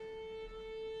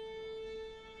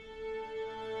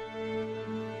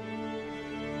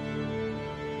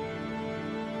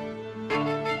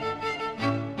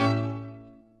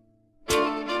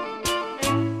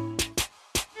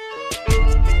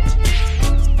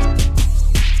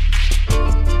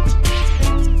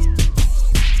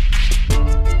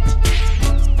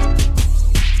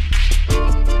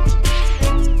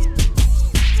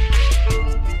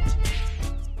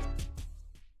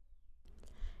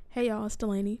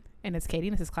Delaney. And it's Katie,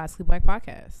 and this is Classically Black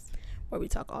Podcast, where we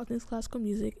talk all things classical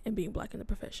music and being black in the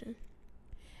profession.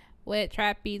 With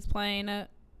trap beats playing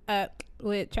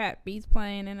with trap beats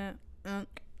playing in a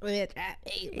with trap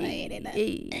beats playing in a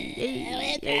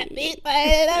with trap beats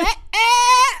playing in a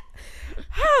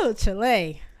Oh,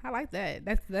 Chile. I like that.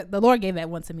 That's the Lord gave that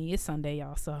one to me. It's Sunday,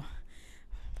 y'all, so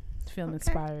feeling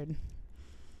inspired.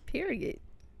 Period.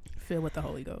 Filled with the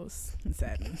Holy Ghost and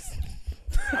sadness.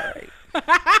 All right.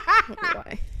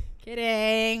 Why?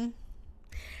 Kidding.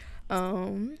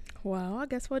 Well, I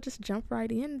guess we'll just jump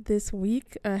right in this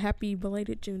week. Happy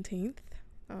belated Juneteenth.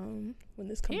 When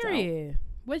this comes Period.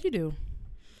 What'd you do?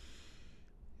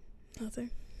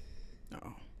 Nothing.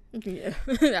 Oh. Yeah.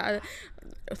 I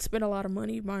spent a lot of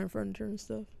money buying furniture and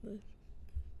stuff.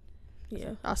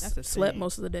 Yeah. I slept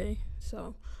most of the day.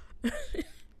 So.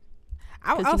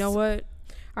 Because you know what?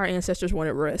 Our ancestors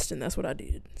wanted rest, and that's what I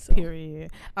did. So.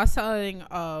 Period. I was telling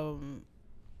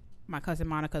my cousin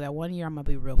Monica that 1 year I'm gonna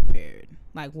be real prepared.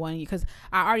 Like 1 year, because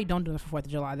I already don't do it for 4th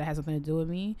of July. That has something to do with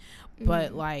me.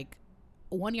 But like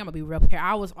 1 year I'm gonna be real prepared.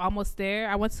 I was almost there.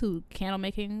 I went to candle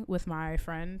making with my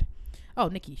friend. Oh,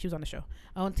 Nikki, she was on the show.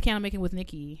 I went to candle making with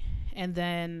Nikki, and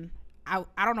then I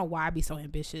don't know why I be so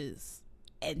ambitious,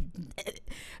 and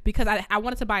because I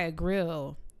wanted to buy a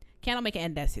grill. Candle making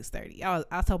ended at 6:30.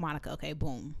 I told Monica, okay,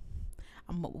 boom,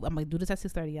 I'm gonna do this at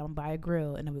 6:30. I'm gonna buy a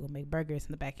grill, and then we're gonna make burgers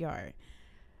in the backyard.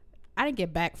 I didn't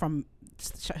get back from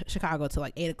Chicago till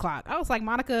like 8 o'clock. I was like,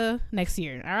 Monica, next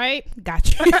year, all right, got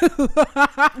you.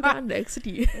 Not next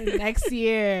year. Next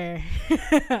year.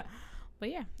 But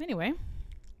yeah, anyway.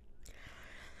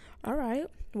 All right.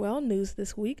 Well, news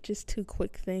this week. Just 2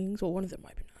 quick things. Well, one of them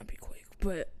might not be quick,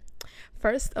 but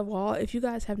first of all, if you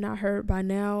guys have not heard by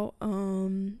now,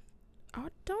 I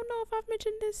don't know if I've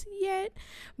mentioned this yet,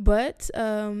 but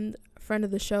friend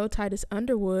of the show, Titus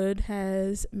Underwood,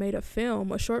 has made a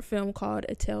short film called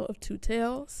A Tale of Two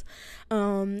Tales,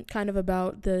 kind of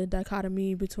about the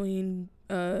dichotomy between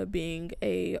being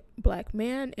a black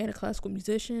man and a classical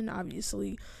musician.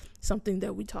 Obviously something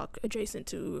that we talk adjacent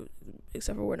to,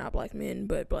 except for we're not black men,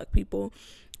 but black people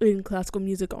in classical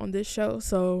music on this show.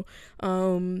 So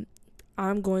I'm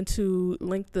going to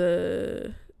link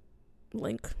the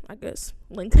link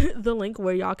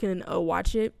where y'all can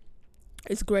watch it.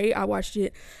 It's great. I watched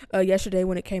it yesterday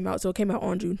when it came out, so it came out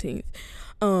on Juneteenth.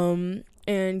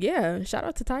 And yeah, shout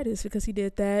out to Titus because he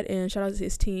did that, and shout out to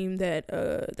his team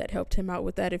that helped him out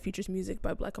with that. It features music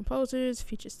by black composers,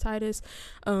 features Titus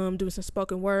doing some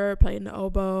spoken word, playing the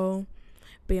oboe,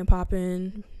 being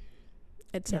poppin',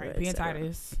 etc. Being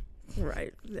Titus.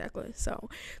 Right, exactly. So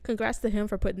congrats to him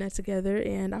for putting that together,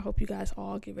 and I hope you guys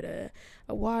all give it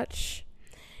a watch.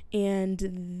 And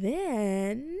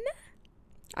then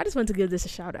I just want to give this a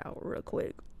shout out real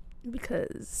quick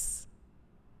because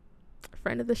a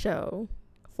friend of the show,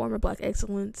 former Black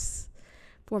Excellence,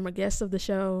 former guest of the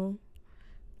show,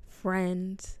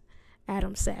 friend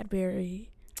Adam Sadberry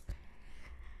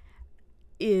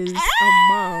is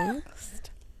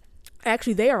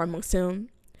they are amongst him,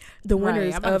 the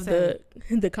winners of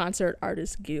the Concert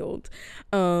Artists Guild.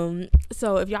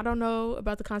 So if y'all don't know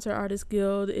about the Concert Artists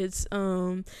Guild, it's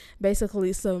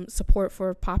basically some support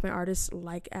for poppin' artists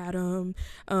like Adam,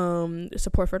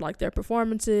 support for like their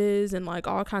performances and like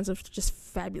all kinds of just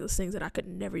fabulous things that I could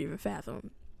never even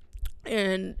fathom.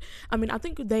 And I mean, I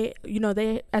think they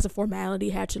as a formality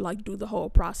had to like do the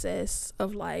whole process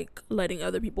of like letting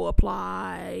other people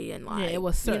apply, and like it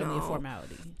was certainly a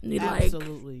formality.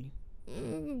 Absolutely.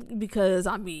 Because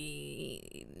I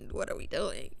mean, what are we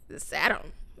doing? It's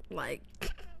Adam, like,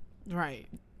 right?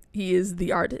 He is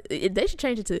the artist. They should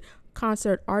change it to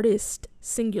Concert Artist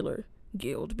Singular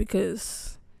Guild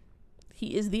because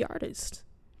he is the artist.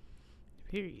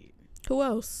 Period. Who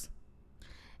else?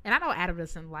 And I know Adam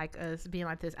doesn't like us being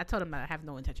like this. I told him that I have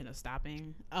no intention of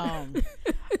stopping. I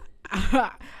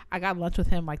got lunch with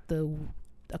him like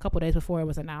a couple days before it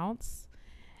was announced.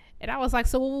 And I was like,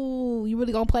 so you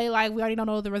really gonna play like we already don't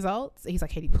know the results? And he's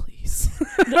like, Katie, please.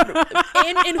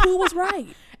 and who was right?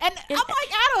 And I'm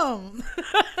like, Adam.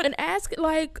 And ask,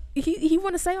 like, he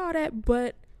want to say all that,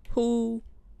 but who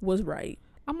was right?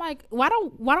 I'm like, why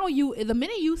don't you, the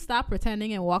minute you stop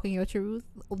pretending and walking your truth,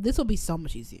 this will be so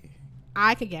much easier.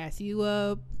 I could gas you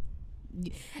up.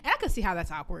 And I could see how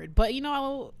that's awkward. But,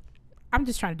 I'm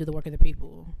just trying to do the work of the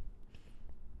people.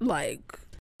 Like,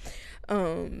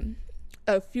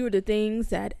 a few of the things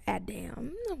that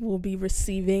Adam will be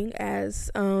receiving as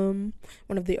one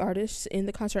of the artists in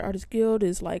the Concert Artists Guild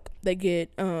is like they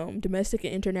get domestic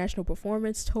and international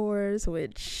performance tours,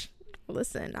 which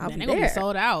listen, I'll be there. They're gonna be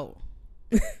sold out.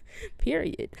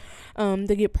 Period.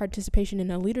 They get participation in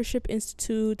a leadership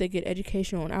institute. They get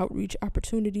educational and outreach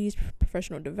opportunities,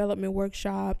 professional development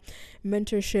workshop,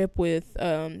 mentorship with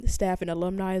staff and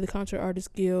alumni of the Concert Artists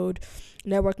Guild,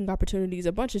 networking opportunities,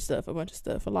 a bunch of stuff.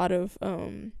 A lot of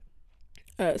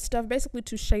stuff basically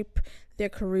to shape their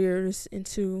careers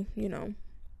into,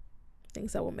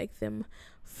 things that will make them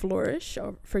flourish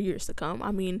for years to come.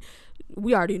 I mean,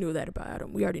 we already knew that about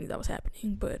them. We already knew that was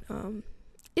happening, but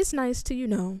it's nice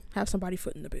to, have somebody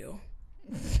footing the bill.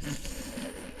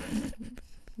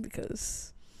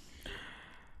 Because,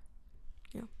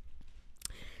 and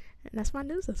that's my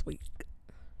news this week.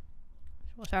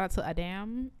 Well, shout out to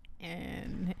Adam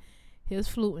and his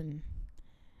fluting.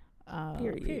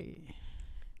 Period.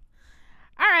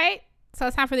 All right. So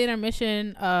it's time for the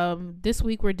intermission. This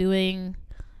week we're doing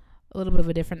a little bit of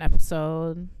a different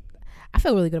episode. I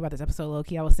feel really good about this episode,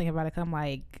 low-key. I was thinking about it 'cause I'm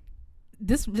like,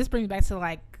 this brings me back to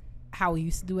like how we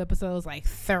used to do episodes, like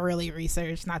thoroughly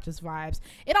researched, not just vibes.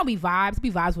 It don't be vibes, it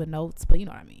be vibes with notes, but you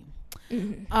know what I mean.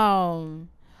 Mm-hmm.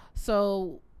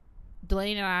 So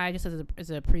Delaney and I, just as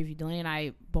a preview, Delaney and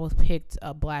I both picked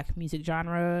a black music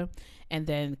genre and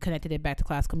then connected it back to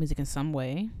classical music in some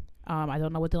way. I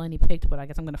don't know what Delaney picked, but I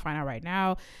guess I'm going to find out right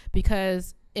now,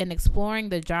 because in exploring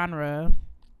the genre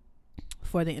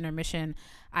for the intermission,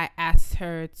 I asked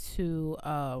her to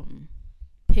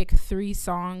pick 3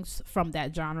 songs from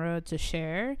that genre to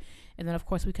share, and then of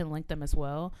course we can link them as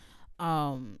well.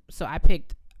 So I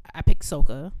picked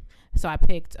soca. So I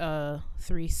picked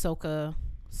 3 soca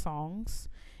songs,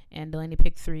 and Delaney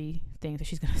picked 3 things that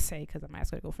she's gonna say, because I'm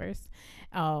asking her to go first.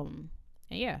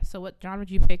 And yeah, so what genre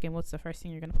did you pick, and what's the first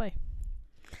thing you're gonna play?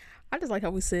 I just like how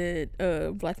we said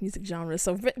black music genre,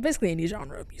 so basically any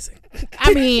genre of music.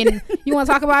 I mean, you want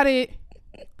to talk about it?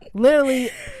 Literally,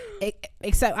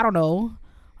 except, I don't know,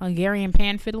 Hungarian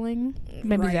pan fiddling,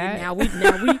 maybe right.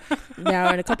 That.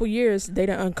 Now in a couple years, they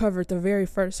done uncovered the very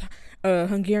first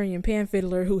Hungarian pan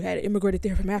fiddler who had immigrated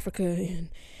there from Africa and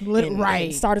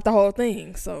started the whole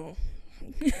thing. So,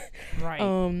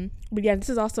 right. But yeah, this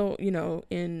is also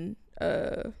in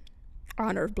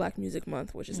honor of Black Music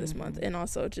Month, which is this month, and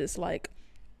also just like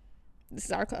this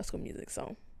is our classical music.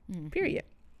 So, period.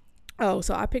 Oh,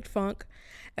 so I picked funk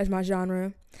as my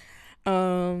genre.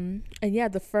 And yeah,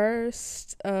 the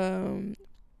first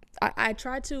I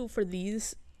tried to, for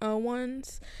these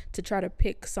ones, to try to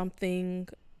pick some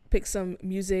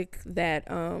music that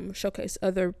showcase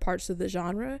other parts of the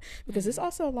genre, because it's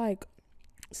also like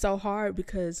so hard,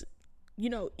 because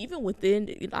even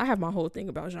within, I have my whole thing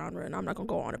about genre and I'm not gonna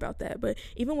go on about that, but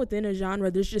even within a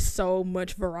genre there's just so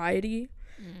much variety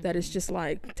that it's just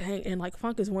like, dang. And like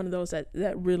funk is one of those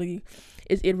that really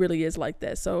it really is like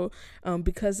that. So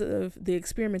because of the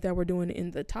experiment that we're doing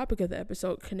in the topic of the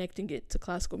episode, connecting it to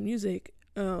classical music,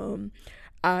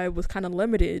 I was kind of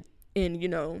limited in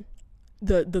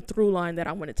the through line that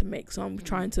I wanted to make. So I'm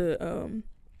trying to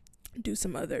do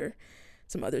some other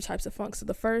types of funk. So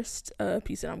the first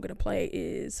piece that I'm gonna play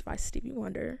is by Stevie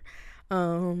Wonder,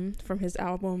 from his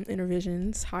album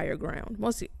Intervisions, Higher Ground.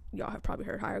 Most of y'all have probably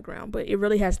heard Higher Ground, but it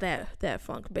really has that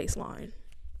funk bass line.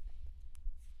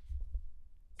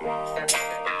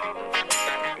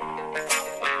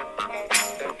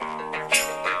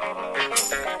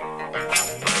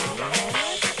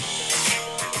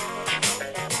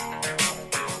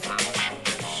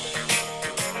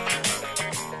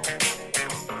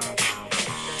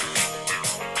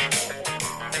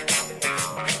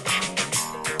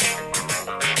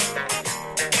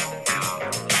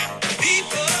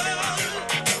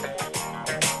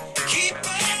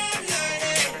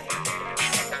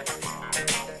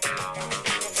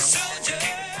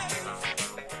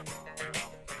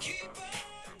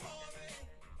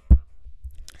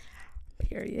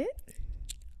 Period.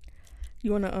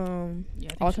 You want to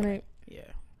alternate? Yeah.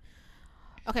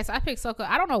 Okay, so I picked soca.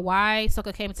 I don't know why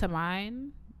soca came to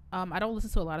mind. I don't listen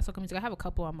to a lot of soca music. I have a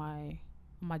couple on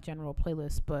my general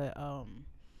playlist, but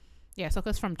yeah,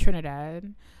 soca's from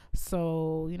Trinidad.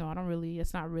 So, I don't really,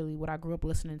 it's not really what I grew up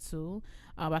listening to.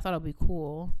 But I thought it'd be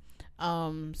cool.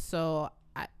 So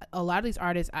a lot of these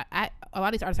artists I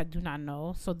do not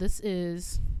know. So this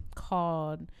is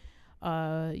called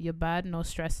Your Bad No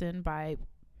Stressin' by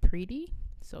Preety.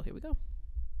 So here we go.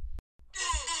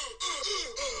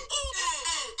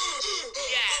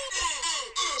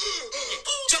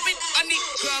 Jumping on the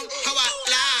ground, how I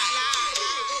lie.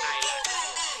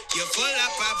 You're full of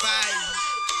vibe.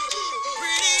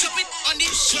 Jumping on the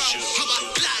ground, how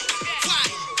I lie.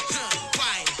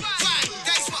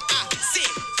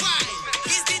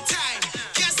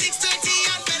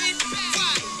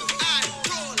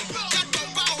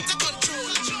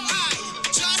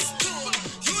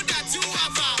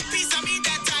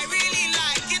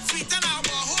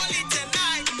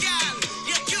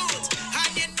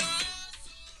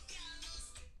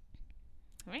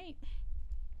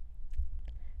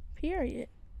 Period.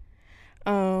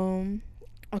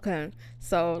 Okay.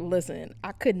 So listen,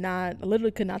 I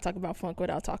literally could not talk about funk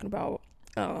without talking about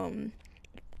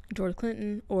George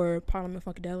Clinton or Parliament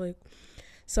Funkadelic.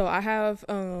 So I have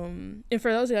and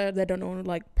for those that don't know,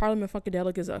 like Parliament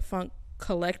Funkadelic is a funk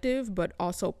collective, but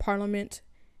also Parliament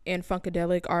and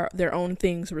Funkadelic are their own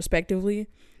things respectively,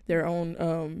 their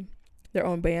own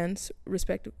bands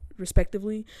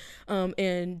respectively.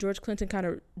 And George Clinton kind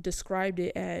of described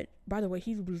it at, by the way,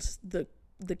 he was the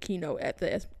keynote at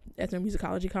the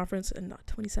Ethnomusicology conference in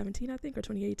 2017, I think, or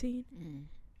 2018.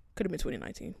 Could have been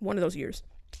 2019, one of those years.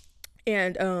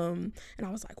 And I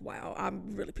was like, wow,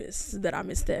 I'm really pissed that I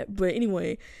missed that. But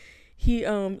anyway, he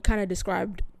kind of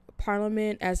described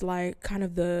Parliament as like kind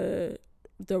of the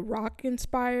rock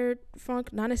inspired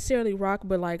funk, not necessarily rock,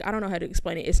 but like, I don't know how to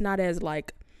explain it. It's not as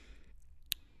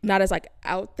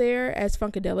out there as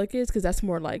Funkadelic is, because that's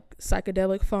more like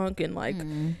psychedelic funk and like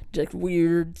just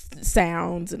weird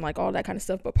sounds and like all that kind of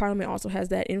stuff. But Parliament also has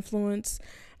that influence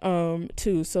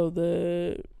too.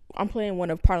 So I'm playing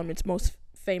one of Parliament's most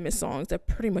famous songs that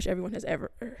pretty much everyone has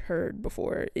ever heard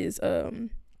before is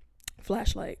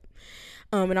Flashlight.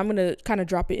 And I'm gonna kind of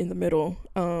drop it in the middle.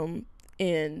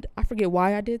 And I forget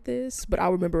why I did this, but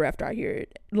I'll remember after I hear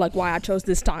it, like why I chose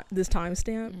this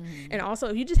timestamp. And also,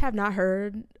 if you just have not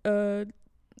heard the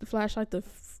Flashlight, the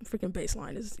freaking bass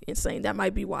line is insane. That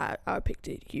might be why I picked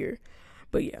it here.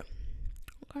 But yeah.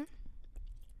 Okay.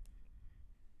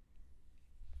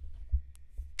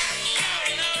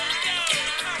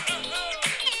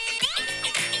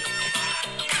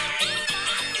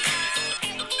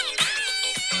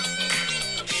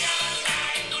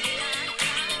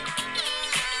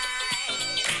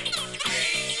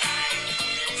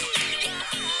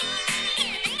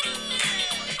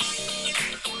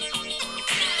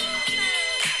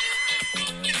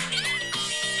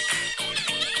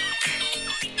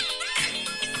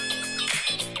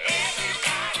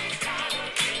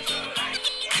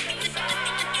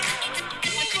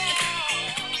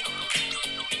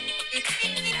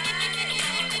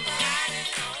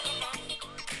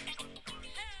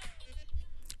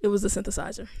 It was a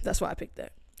synthesizer. That's why I picked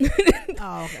that.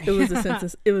 Oh, okay. It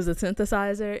was a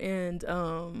synthesizer,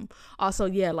 and also,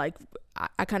 yeah, like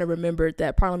I kind of remembered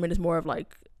that Parliament is more of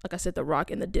like I said, the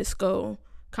rock and the disco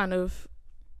kind of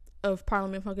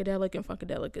Parliament Funkadelic, and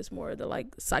Funkadelic is more the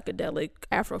like psychedelic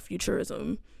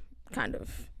Afrofuturism kind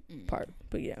of part.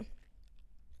 But yeah.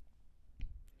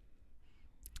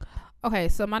 Okay,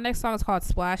 so my next song is called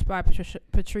Splash by Patrice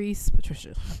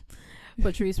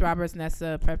Roberts,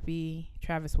 Nessa, Preppy,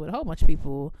 Travis Wood, a whole bunch of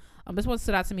people. This one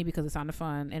stood out to me because it sounded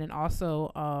fun, and then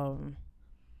also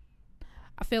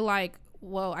I feel like,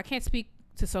 well, I can't speak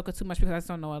to soca too much because I just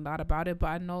don't know a lot about it, but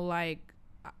I know like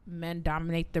men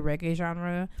dominate the reggae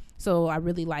genre, so I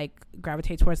really like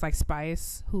gravitate towards like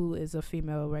Spice, who is a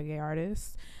female reggae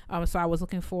artist. So I was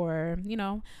looking for, you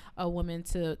know, a woman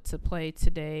to play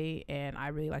today, and I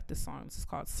really like this song. This is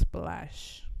called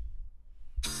Splash.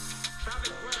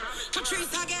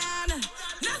 Patrice again,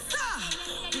 Nessa.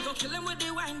 We go kill him with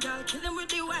the wine girl, kill him with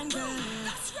the wine girl.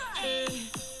 That's right.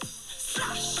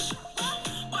 Splash,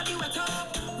 body wet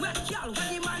up, wet girl,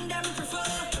 when the man them prefer.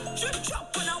 Drip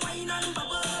drop on a wine and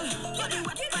bubble, body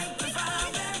wet like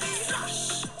prefer. Baby,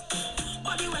 splash,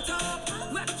 body wet up,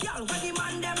 wet girl, when the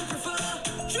man them prefer.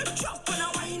 Drip drop on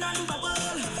a wine and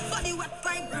bubble, body wet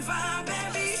like prefer.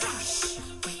 Baby, splash.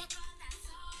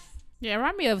 Yeah, it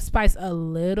remind me of Spice a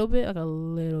little bit, like a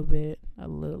little bit,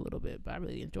 but I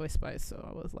really enjoy Spice, so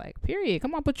I was like, period.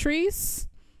 Come on, Patrice.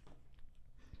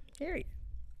 Period.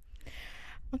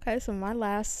 Okay, so my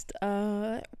last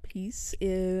piece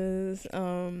is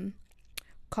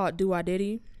called Do I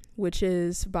Diddy, which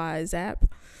is by Zap,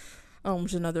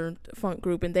 which is another funk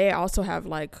group, and they also have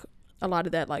like a lot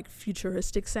of that like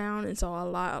futuristic sound, and so a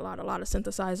lot of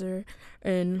synthesizer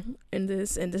in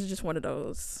this, and this is just one of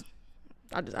those.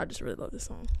 I just really love this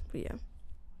song. But yeah.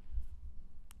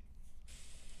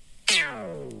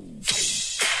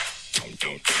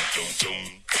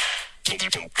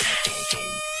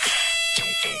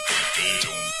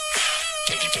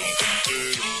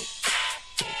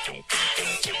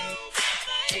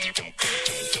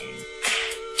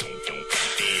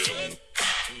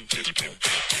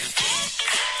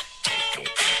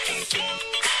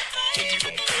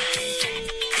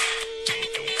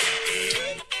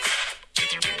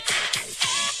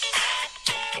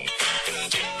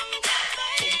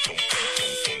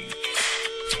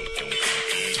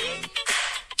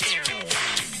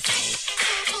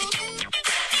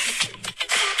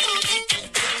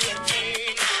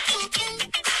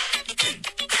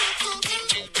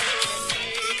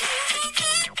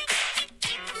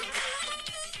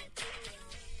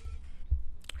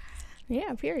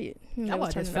 Yeah, period. That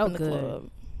one just felt good.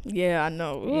 Yeah, I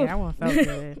know. Yeah, that one felt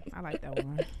good. I like that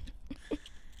one.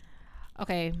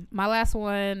 Okay, my last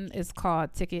one is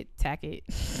called Ticket Tacket.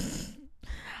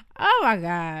 Oh my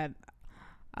god,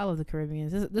 I love the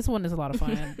Caribbeans. This one is a lot of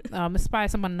fun. It's by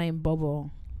someone named Bobo,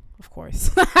 of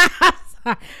course.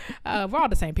 We're all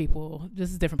the same people,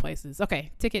 just different places.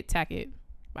 Okay, Ticket Tacket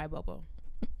by Bobo.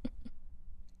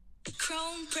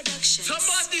 Chrome Productions.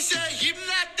 Somebody say him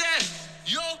not there.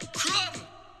 Yo, Chrome.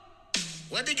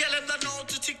 When the girl them don't know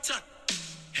to tick tock.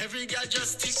 Every girl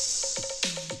just tick.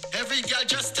 Every girl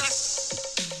just tack.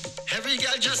 Every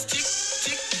girl just tick,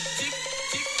 tick, tick,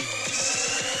 tick, tick.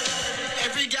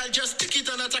 Every girl just tick it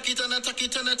and attack it and attack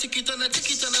it and a tick it and a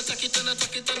tick it and attack it and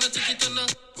attack it and a tick it and a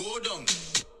go down,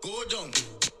 go down,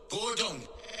 go down.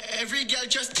 Every girl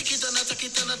just tick it and attack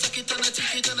it and attack it and a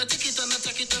tick it and a tick it and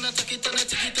attack it and attack it and a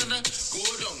tick it and a go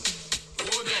down,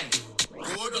 go down,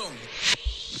 go down.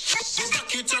 So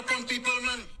back it up on people,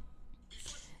 man.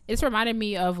 It's reminded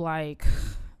me of like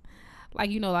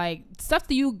you know, like stuff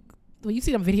that when you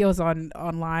see them videos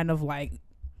online of like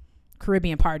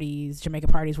Caribbean parties, Jamaican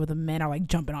parties where the men are like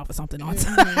jumping off of something on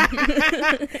time.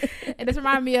 And it's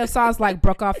reminded me of songs like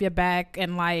Broke Off Your Back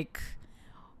and like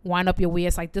Wind Up Your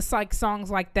Waist, like just like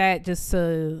songs like that, just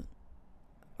to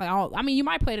like I mean you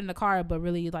might play it in the car, but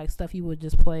really like stuff you would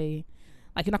just play,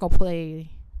 like you're not gonna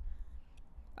play,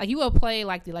 like you would play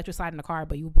like the electric side in the car,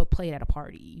 but you would play it at a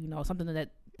party, you know, something that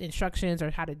instructions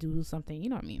or how to do something, you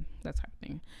know what I mean, that type of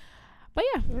thing. But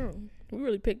yeah, we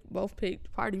really both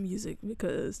picked party music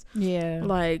because yeah,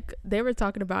 like they were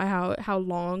talking about how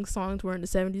long songs were in the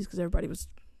 70s because everybody was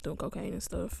doing cocaine and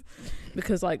stuff,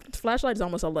 because like Flashlight is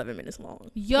almost 11 minutes long.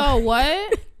 Yo,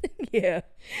 what? Yeah.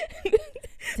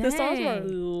 The songs were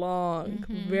long,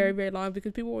 very, very long,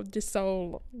 because people were just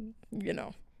so, you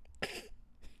know.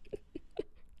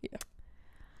 Yeah.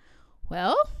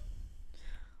 Well,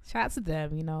 shout out to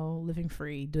them, you know, living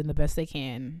free, doing the best they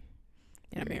can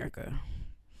in America.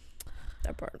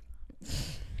 That part.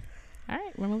 All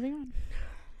right, we're moving on.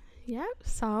 Yeah,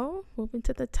 so moving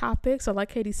to the topic. So like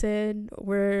Katie said,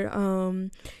 we're you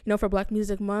know, for Black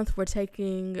Music Month, we're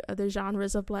taking the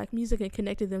genres of Black music and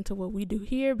connecting them to what we do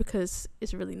here, because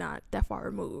it's really not that far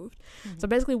removed. So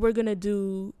basically we're gonna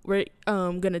tell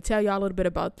y'all a little bit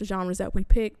about the genres that we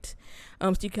picked,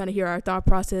 so you kind of hear our thought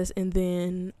process, and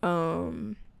then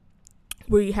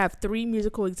we have 3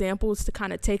 musical examples to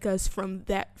kind of take us from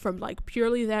like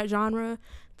purely that genre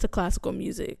to classical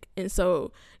music. And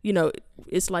so, you know,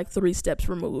 it's like 3 steps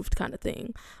removed kind of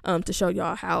thing, to show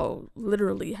y'all how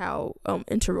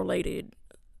interrelated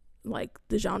like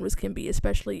the genres can be,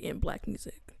 especially in Black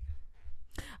music.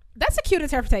 That's a cute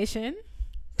interpretation.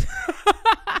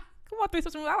 Come on, 3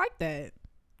 steps removed. I like that.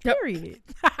 Yep. Period.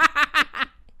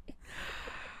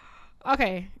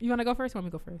 Okay, you want to go first? Or want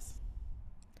me to go first?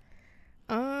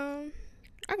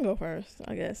 I can go first,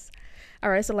 I guess. All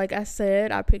right, so like I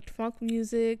said, I picked funk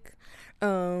music.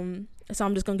 So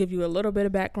I'm just gonna give you a little bit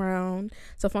of background.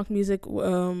 So funk music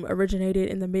originated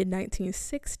in the mid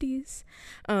 1960s,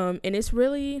 and this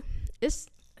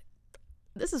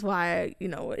is why, you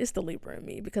know, it's the Libra in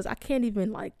me, because I can't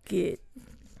even like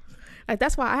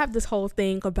that's why I have this whole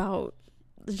thing about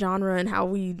the genre and how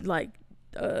we like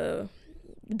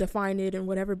define it and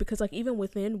whatever, because like even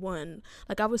within one,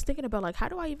 like I was thinking about like how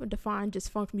do I even define just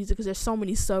funk music, because there's so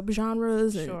many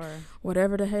subgenres and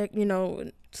whatever the heck, you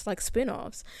know, it's like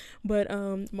spin-offs. But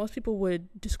most people would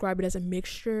describe it as a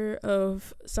mixture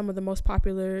of some of the most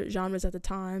popular genres at the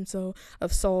time, so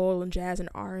of soul and jazz and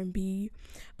R&B,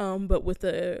 but with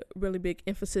a really big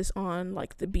emphasis on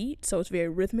like the beat, so it's very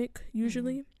rhythmic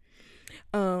usually.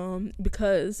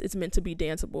 Because it's meant to be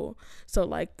danceable. So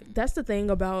like that's the thing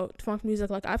about funk music.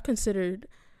 Like I've considered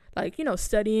like, you know,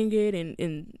 studying it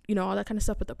and you know, all that kind of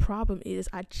stuff, but the problem is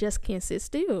I just can't sit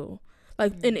still.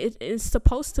 Like and it's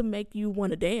supposed to make you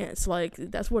want to dance, like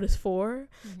that's what it's for.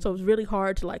 So it's really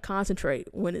hard to like concentrate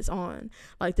when it's on.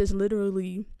 Like there's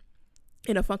literally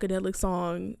in a Funkadelic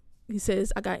song, he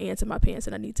says, I got ants in my pants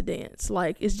and I need to dance.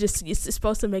 Like it's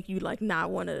supposed to make you like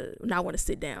not want to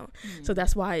sit down. So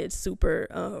that's why it's super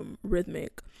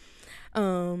rhythmic.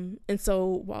 And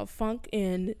so while funk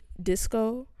and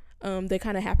disco, they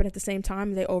kind of happen at the same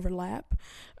time, they overlap.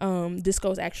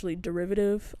 Disco is actually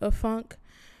derivative of funk,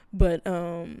 but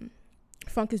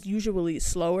funk is usually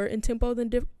slower in tempo than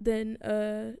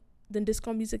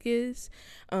disco music is.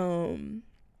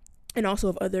 And also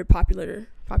of other popular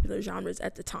genres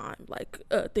at the time, like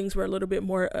things were a little bit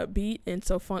more upbeat, and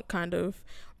so funk kind of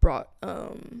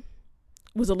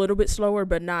was a little bit slower,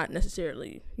 but not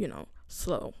necessarily, you know,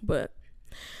 slow. But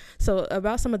so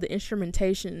about some of the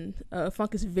instrumentation,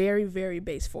 funk is very, very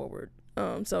bass forward.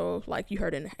 So like you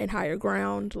heard in Higher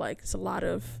Ground, like it's a lot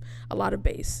of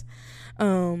bass.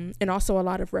 And also a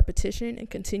lot of repetition and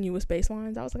continuous bass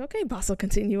lines. I was like, okay, basso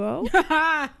continuo.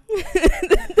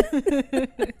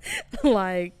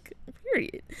 Like,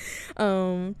 period.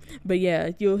 But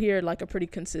yeah, you'll hear like a pretty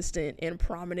consistent and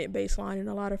prominent bass line in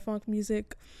a lot of funk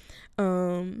music.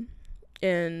 And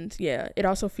yeah, it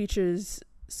also features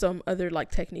some other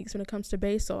like techniques when it comes to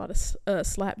bass. So a lot of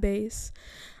slap bass,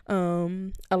 a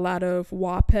lot of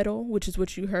wah pedal, which is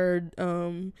what you heard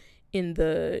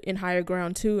in Higher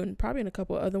Ground too, and probably in a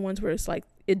couple of other ones where it's like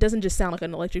it doesn't just sound like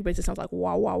an electric bass, it sounds like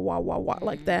wah wah wah wah wah,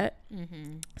 like that.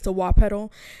 So wah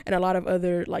pedal, and a lot of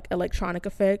other like electronic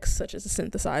effects such as a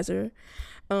synthesizer.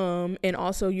 And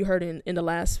also you heard in the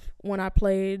last one I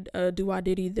played, Do Wah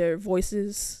Diddy, their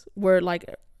voices were like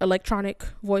electronic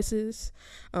voices.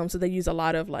 So they use a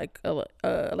lot of like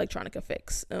electronic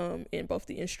effects in both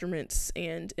the instruments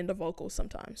and in the vocals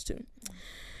sometimes too.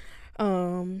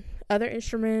 Other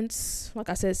instruments, like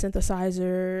I said,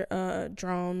 synthesizer,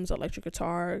 drums, electric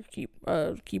guitar,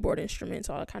 keyboard instruments,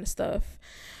 all that kind of stuff.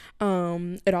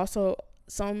 It also,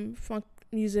 some funk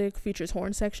music features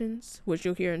horn sections, which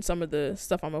you'll hear in some of the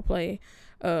stuff I'm gonna play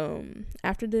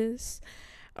after this.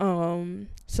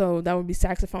 So that would be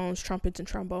saxophones, trumpets, and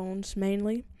trombones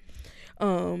mainly.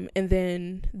 And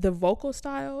then the vocal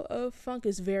style of funk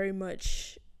is very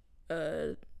much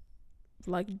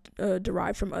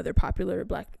derived from other popular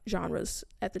black genres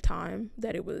at the time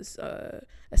that it was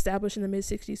established in the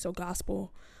mid-60s. So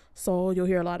gospel, soul, you'll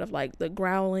hear a lot of like the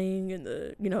growling and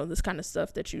the, this kind of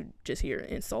stuff that you just hear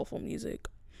in soulful music.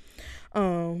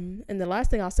 And the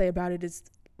last thing I'll say about it is,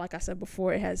 like I said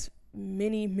before, it has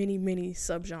many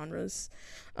subgenres.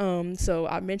 So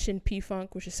I mentioned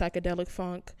P-Funk, which is psychedelic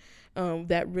funk,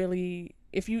 that really,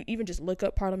 if you even just look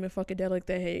up Parliament Funkadelic,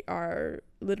 they are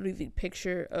literally the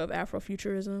picture of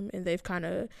Afrofuturism, and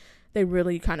they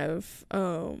really kind of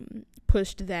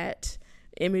pushed that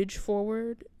image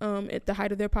forward at the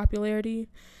height of their popularity.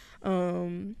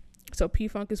 So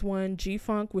P-Funk is one.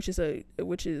 G-Funk, which is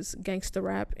gangsta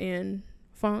rap and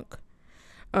funk.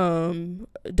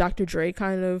 Dr. Dre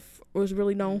kind of was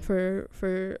really known for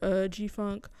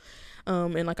G-Funk,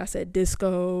 and like I said,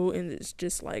 disco, and it's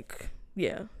just like,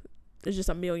 yeah, there's just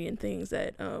a million things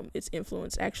that it's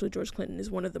influenced. Actually, George Clinton is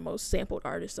one of the most sampled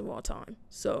artists of all time.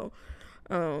 So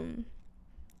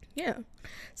yeah,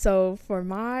 so for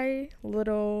my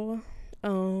little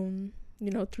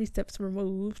 3 steps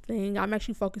removed thing, I'm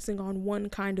actually focusing on one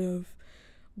kind of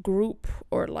group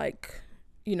or like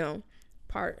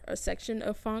a section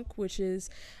of funk, which is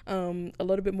a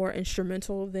little bit more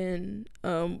instrumental than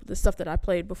the stuff that I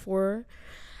played before.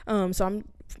 So I'm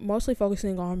mostly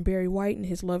focusing on Barry White and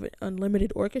his Love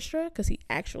Unlimited Orchestra, because he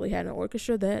actually had an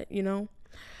orchestra that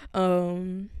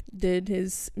did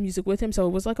his music with him. So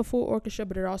it was like a full orchestra,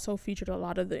 but it also featured a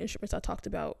lot of the instruments I talked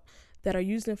about that are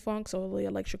used in funk, so the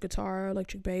electric guitar,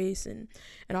 electric bass, and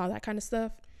all that kind of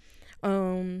stuff.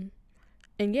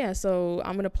 And yeah, so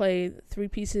I'm going to play 3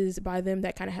 pieces by them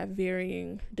that kind of have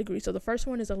varying degrees. So the first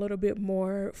one is a little bit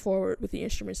more forward with the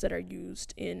instruments that are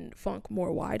used in funk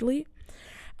more widely.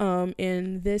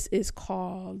 And this is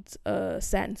called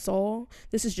Satin Soul.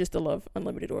 This is just the Love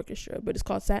Unlimited Orchestra, but it's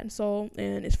called Satin Soul,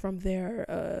 and it's from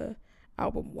their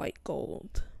album White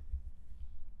Gold.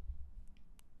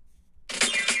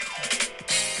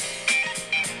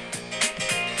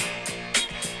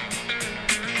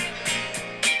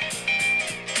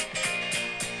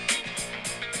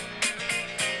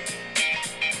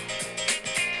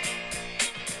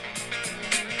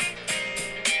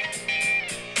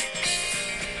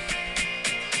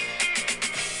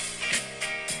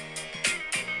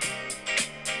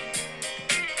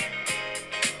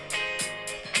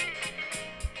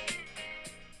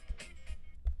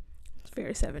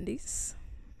 Very 70s.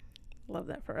 Love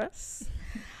that for us.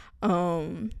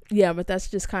 Yeah, but that's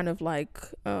just kind of like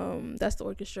that's the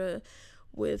orchestra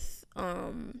with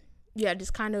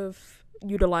just kind of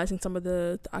utilizing some of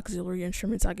the auxiliary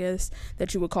instruments, I guess,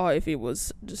 that you would call if it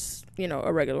was just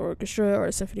a regular orchestra or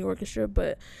a symphony orchestra.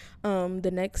 But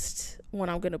the next one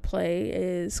I'm gonna play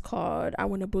is called I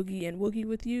Wanna Boogie and Woogie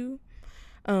With You.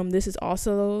 This is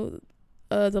also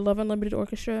the Love Unlimited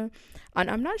Orchestra,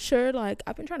 and I'm not sure, like,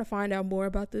 I've been trying to find out more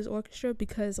about this orchestra,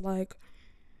 because like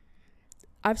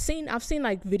I've seen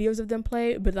like videos of them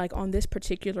play, but like on this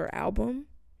particular album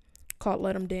called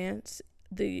Let 'Em Dance,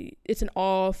 it's an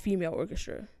all female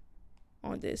orchestra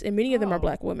on this, and many of them are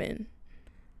black women.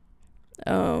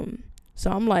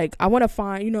 So I'm like, I want to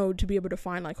find, to be able to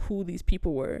find like who these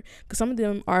people were, because some of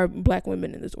them are black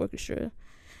women in this orchestra.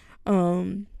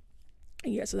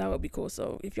 Yeah, so that would be cool.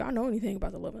 So if y'all know anything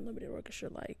about the Love Unlimited Orchestra,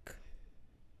 like,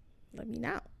 let me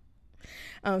know.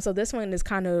 So this one is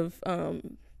kind of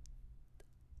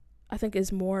I think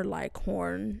is more like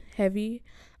horn heavy.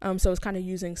 So it's kind of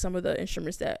using some of the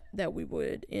instruments that we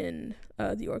would in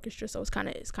the orchestra. So it's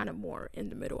kind of more in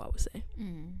the middle, I would say.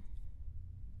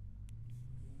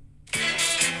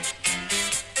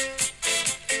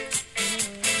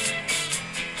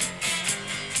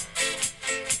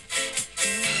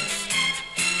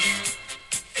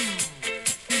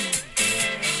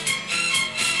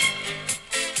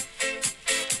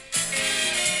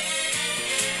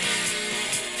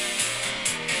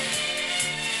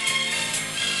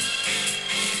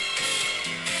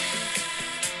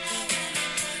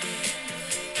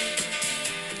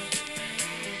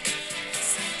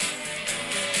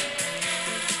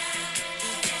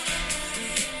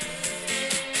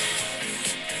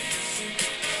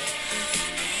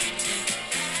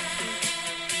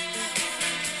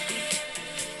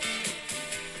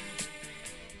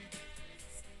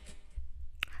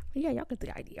 Yeah, y'all get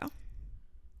the idea.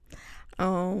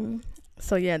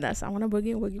 So yeah, that's I Wanna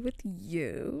Boogie and Woogie with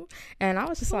You, and I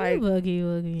was just like, boogie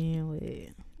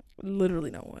with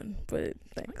literally no one, but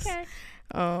thanks. okay.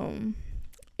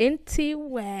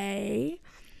 Anyway,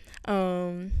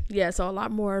 yeah, so a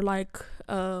lot more like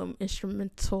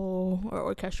instrumental or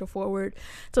orchestral forward.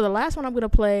 So the last one I'm gonna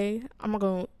play, I'm not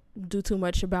gonna do too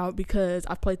much about because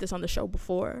I've played this on the show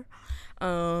before,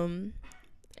 and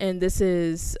this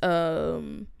is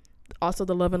also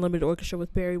the Love Unlimited Orchestra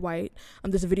with Barry White.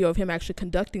 There's a video of him actually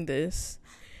conducting this,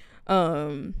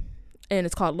 and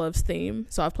it's called Love's Theme.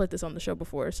 So I've played this on the show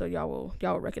before, so y'all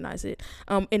will recognize it.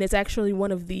 And it's actually one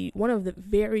of the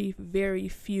very, very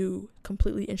few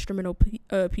completely instrumental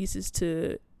pieces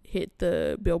to hit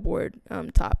the Billboard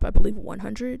top, I believe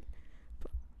 100.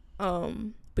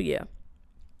 But yeah.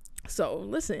 So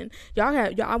listen,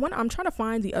 I'm trying to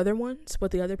find the other ones,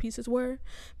 what the other pieces were,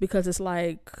 because it's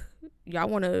like y'all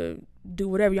want to do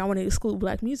whatever, y'all want to exclude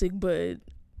black music, but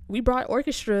we brought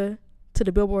orchestra to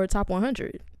the Billboard Top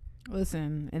 100.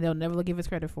 Listen, and they'll never give us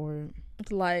credit for it.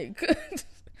 It's like,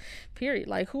 period.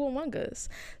 Like, who among us?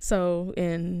 So,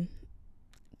 and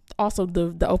also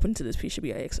the open to this piece should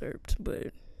be an excerpt,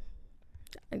 but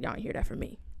y'all ain't hear that from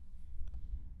me.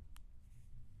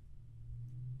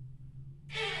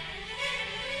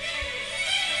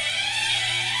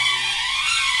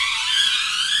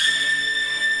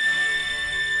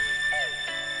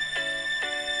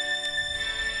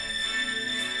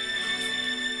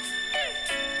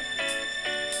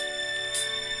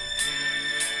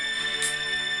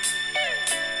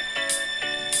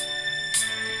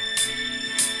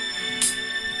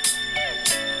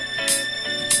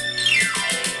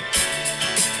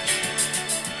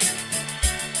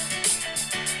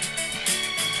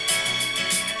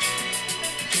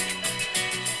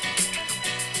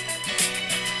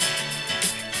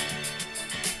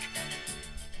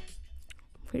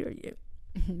 Period.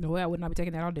 No way, I would not be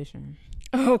taking that audition.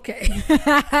 Okay.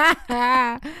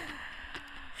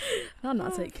 I'm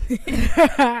not taking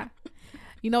it.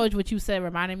 You know what you said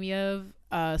reminded me of?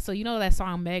 So you know that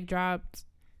song Meg dropped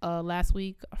last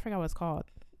week? I forgot what it's called.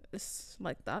 It's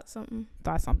like that something.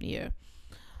 Thought something, yeah.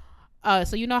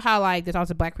 So you know how like there's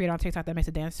always a black creator on TikTok that makes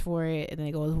a dance for it, and then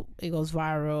it goes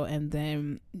viral, and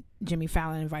then Jimmy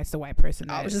Fallon invites the white person.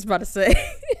 I was just about to say.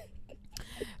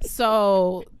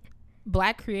 So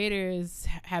black creators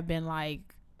have been like,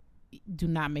 do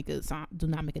not make a song, do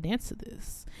not make a dance to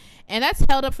this, and that's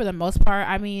held up for the most part.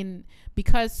 I mean,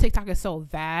 because TikTok is so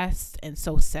vast and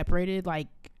so separated, like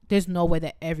there's no way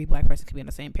that every black person can be on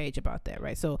the same page about that,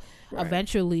 right? So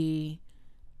eventually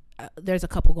there's a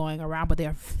couple going around, but they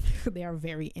are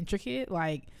very intricate,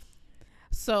 like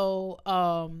so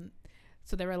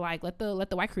they were like, let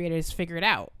the white creators figure it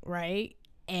out, right?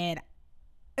 And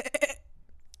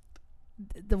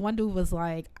the one dude was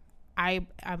like, I'm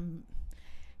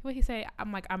what he say?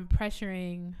 I'm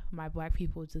pressuring my black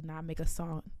people to not make a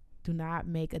song, do not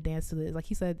make a dance to this. Like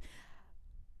he said,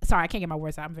 sorry, I can't get my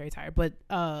words out, I'm very tired, but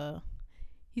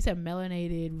he said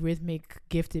melanated, rhythmic,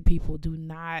 gifted people do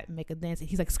not make a dance.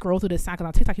 He's like, scroll through the sound, because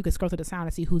on TikTok you can scroll through the sound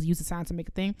and see who's used the sound to make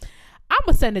a thing. I'm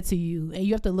gonna send it to you and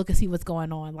you have to look and see what's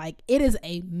going on. Like, it is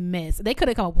a mess. They could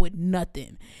have come up with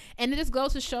nothing, and it just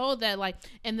goes to show that, like,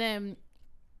 and then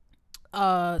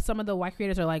some of the white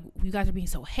creators are like, you guys are being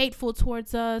so hateful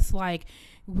towards us, like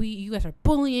you guys are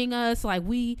bullying us, like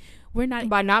we're not,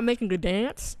 by not making a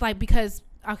dance, like, because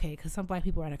some black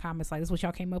people are in the comments like, this is what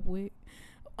y'all came up with.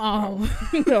 No,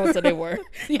 so they were.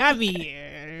 Yeah, I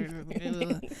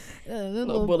mean,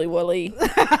 little bully wooly.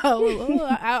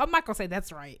 I'm not gonna say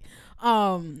that's right.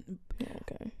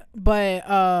 Okay.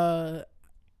 But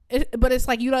but it's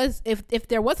like, you know, if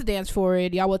there was a dance for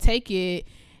it, y'all will take it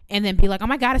and then be like, oh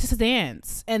my god, it's just a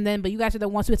dance, and then but you guys are the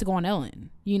ones who have to go on Ellen,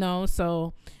 you know.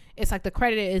 So it's like the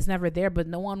credit is never there, but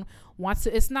no one wants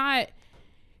to. It's not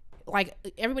like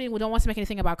everybody don't want to make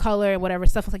anything about color and whatever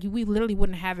stuff. It's like we literally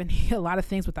wouldn't have a lot of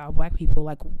things without black people.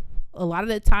 Like a lot of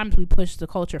the times we push the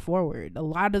culture forward. A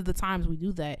lot of the times we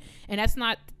do that, and that's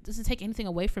not doesn't take anything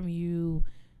away from you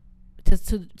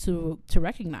to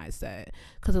recognize that,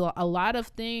 because a lot of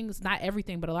things, not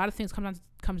everything, but a lot of things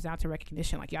comes down to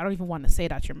recognition. Like y'all don't even want to say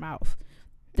it out your mouth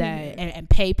that and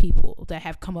pay people that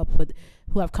have come up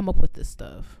with this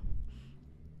stuff.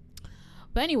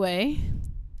 But anyway,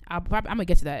 I'm gonna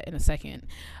get to that in a second.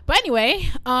 But anyway,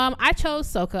 I chose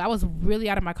soca. I was really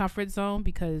out of my comfort zone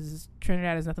because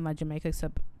Trinidad is nothing like Jamaica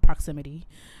except proximity.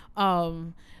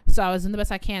 So I was doing the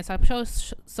best I can. So I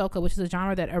chose soca, which is a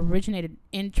genre that originated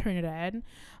in Trinidad.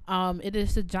 It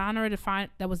is a genre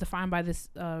that was defined by this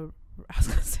I was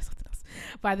gonna say something else,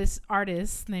 by this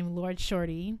artist named Lord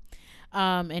Shorty.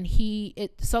 And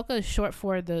soca is short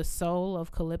for the soul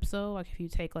of calypso. Like if you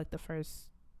take like the first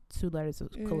two letters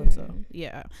of calypso,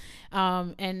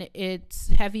 and it's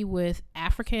heavy with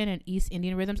African and East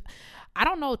Indian rhythms. I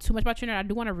don't know too much about Trinidad. I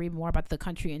do want to read more about the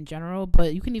country in general,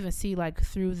 but you can even see like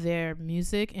through their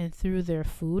music and through their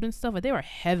food and stuff, like they were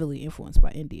heavily influenced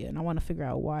by India, and I want to figure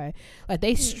out why. Like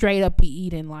they straight up be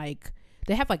eating, like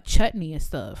they have like chutney and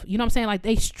stuff, you know what I'm saying? Like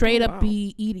they straight up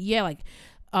be eating like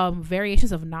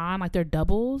variations of naan, like their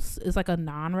doubles is like a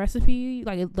naan recipe.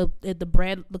 Like the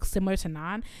bread looks similar to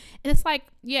naan, and it's like,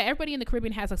 yeah, everybody in the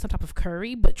Caribbean has like some type of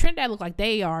curry, but Trinidad look like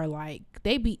they are like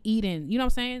they be eating, you know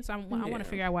what I'm saying? So I want to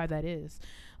figure out why that is.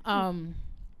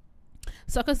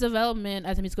 Soca's development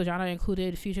as a musical genre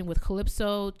included fusion with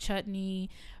calypso, chutney,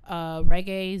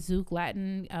 reggae, zouk,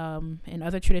 Latin, and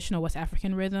other traditional West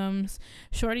African rhythms.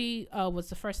 Shorty was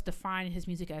the first to define his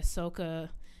music as soca,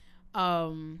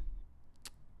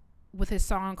 with his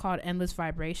song called Endless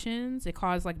Vibrations. It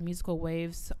caused like musical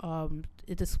waves.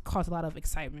 It just caused a lot of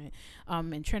excitement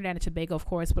in Trinidad and Tobago, of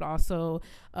course, but also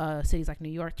cities like New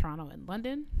York, Toronto, and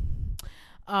London.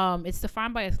 It's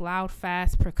defined by its loud,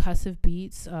 fast, percussive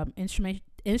beats.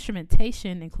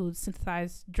 Instrumentation includes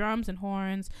synthesized drums and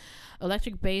horns,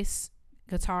 electric bass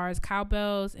guitars,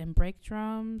 cowbells, and brake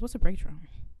drums. What's a brake drum?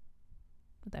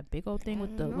 That big old thing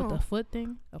with the foot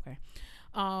thing? Okay.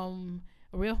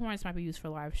 Real horns might be used for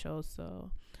live shows.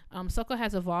 So soca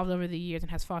has evolved over the years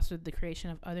and has fostered the creation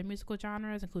of other musical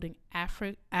genres, including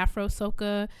Afro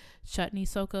soca, chutney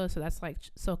soca. So that's like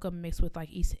soca mixed with like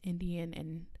East Indian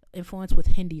and influence with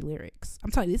Hindi lyrics.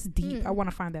 I'm telling you, this is deep. I want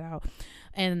to find that out.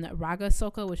 And raga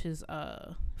soca, which is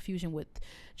fusion with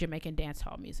Jamaican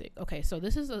dancehall music. Okay, so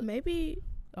this is oh,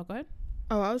 go ahead.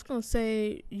 Oh, I was gonna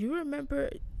say, you remember,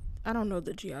 I don't know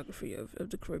the geography of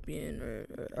the Caribbean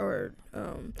or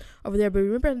over there, but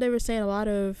remember they were saying a lot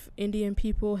of Indian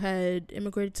people had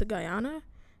immigrated to Guyana?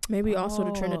 Maybe also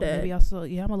to Trinidad. Maybe also,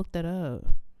 yeah, I'm gonna look that up.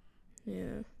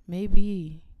 Yeah.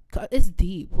 Maybe. It's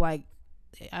deep. Like,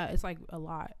 it's like a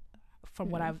lot from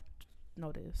what I've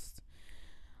noticed.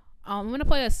 I'm gonna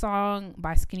play a song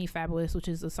by Skinny Fabulous, which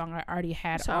is a song I already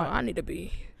had. So I need to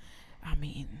be. I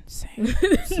mean, same.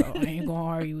 So I ain't gonna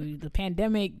argue with you. The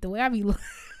pandemic, the way I be looking.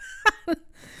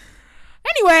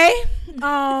 Anyway,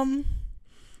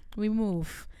 we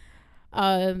move.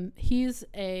 He's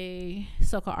a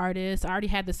soca artist. I already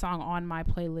had the song on my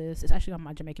playlist. It's actually on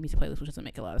my Jamaican music playlist, which doesn't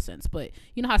make a lot of sense, but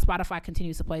you know how Spotify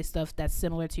continues to play stuff that's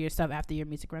similar to your stuff after your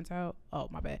music runs out? Oh,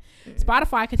 my bad.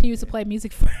 Spotify continues to play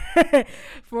music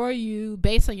for you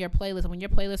based on your playlist. When your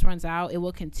playlist runs out, it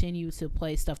will continue to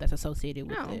play stuff that's associated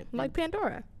with it, like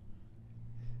Pandora.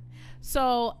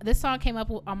 So this song came up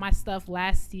on my stuff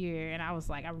last year, and I was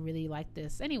like, I really like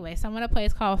this. Anyway, so I'm gonna play.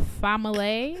 It's called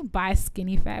Famile by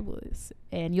Skinny Fabulous,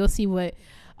 and you'll see what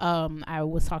I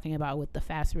was talking about with the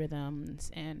fast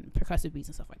rhythms and percussive beats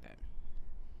and stuff like that.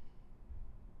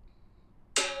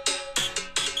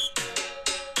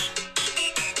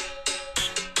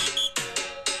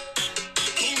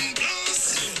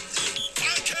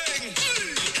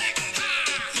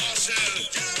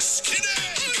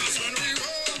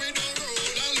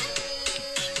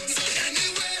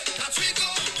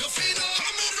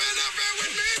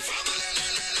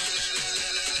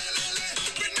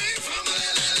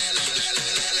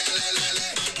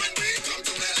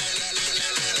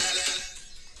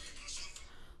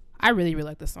 I really, really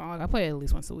like this song. I play it at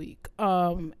least once a week.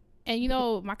 And you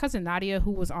know, my cousin Nadia, who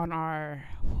was on our,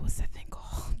 what was that thing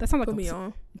called? That sounds like Put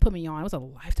Me On. It was a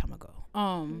lifetime ago.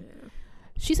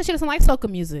 She said she doesn't like soca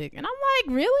music, and I'm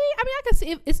like, really? I mean, I can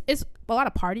see it's a lot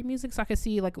of party music, so I can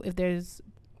see like if there's,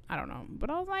 I don't know, but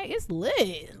I was like, it's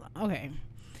lit. Okay.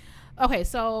 Okay,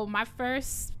 so my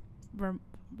first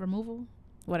removal,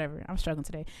 whatever. I'm struggling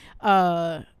today.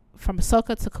 From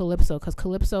soca to calypso, because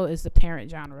calypso is the parent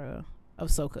genre of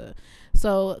soca.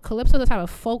 So calypso is a type of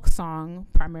folk song,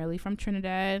 primarily from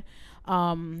Trinidad.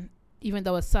 Even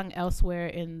though it's sung elsewhere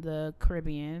in the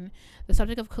Caribbean, the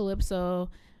subject of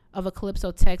a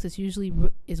calypso text is usually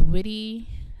is witty,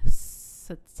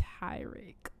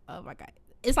 satiric. Oh my god.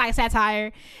 It's like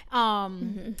satire,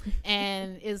 and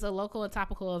is a local and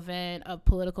topical event of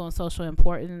political and social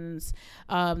importance.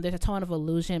 There's a tone of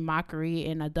illusion, mockery,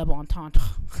 and a double entendre.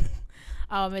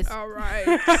 It's all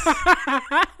right.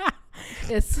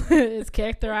 it's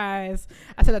characterized.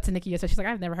 I said that to Nikki yesterday. She's like,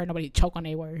 I've never heard nobody choke on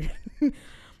a word.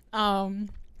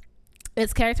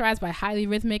 It's characterized by highly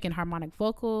rhythmic and harmonic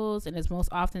vocals, and is most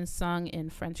often sung in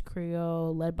French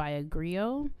Creole, led by a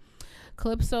griot.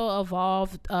 Calypso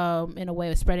evolved in a way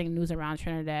of spreading news around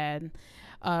Trinidad.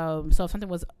 So if something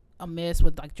was amiss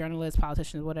with like journalists,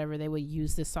 politicians, whatever, they would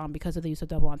use this song because of the use of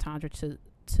double entendre to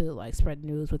like spread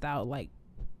news without like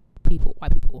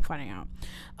white people finding out.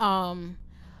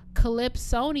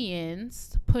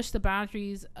 Calypsonians pushed the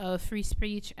boundaries of free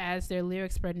speech as their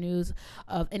lyrics spread news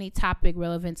of any topic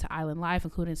relevant to island life,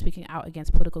 including speaking out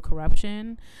against political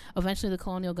corruption. Eventually, the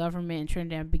colonial government in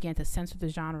Trinidad began to censor the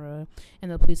genre,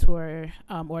 and the police were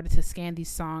ordered to scan these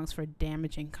songs for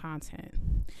damaging content.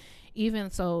 Even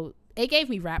so, it gave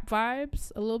me rap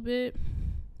vibes a little bit.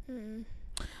 And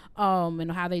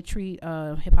how they treat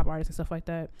hip-hop artists and stuff like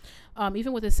that.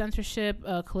 Even with the censorship,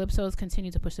 calypsos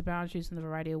continue to push the boundaries in a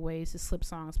variety of ways to slip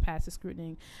songs past the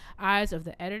scrutiny eyes of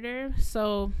the editor.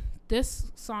 So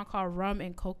this song called Rum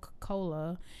and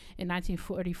Coca-Cola in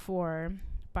 1944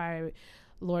 by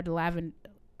Lord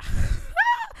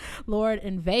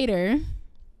Invader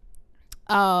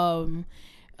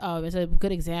is a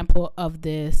good example of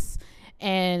this.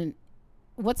 And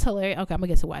what's hilarious, okay, I'm gonna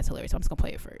get to why it's hilarious, so I'm just gonna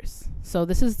play it first. So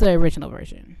this is the original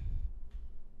version.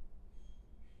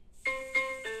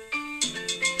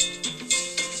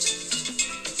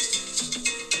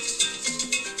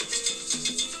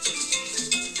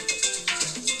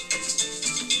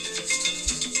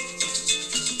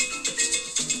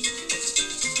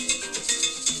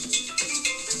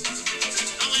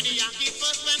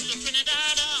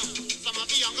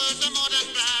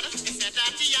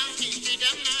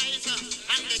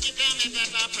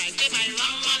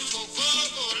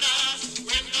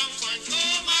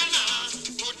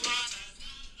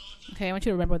 Okay, I want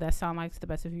you to remember what that sound like to the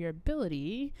best of your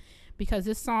ability, because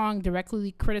this song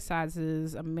directly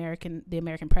criticizes the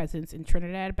American presence in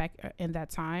Trinidad back in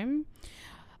that time.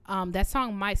 That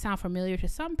song might sound familiar to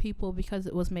some people because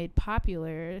it was made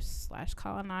popular /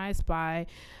 colonized by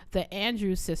the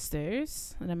Andrews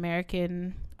Sisters, an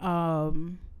American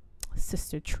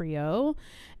sister trio,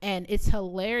 and it's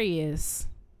hilarious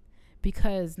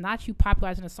because not you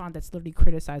popularizing a song that's literally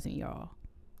criticizing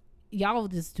y'all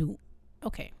just do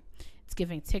okay. It's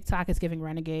giving TikTok, it's giving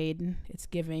Renegade, it's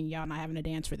giving y'all not having to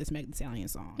dance for this Megan Thee Stallion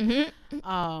song.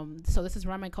 So this is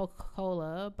Rum and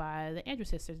Coca-Cola by the Andrews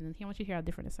Sisters, and I want you to hear how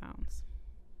different it sounds.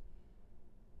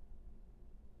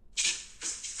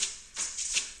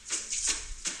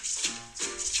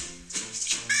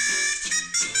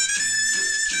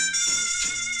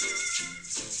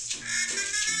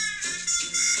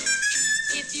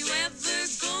 If you ever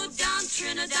go down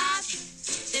Trinidad,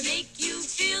 they make you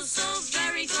feel so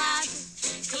very glad.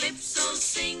 Calypso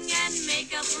sing and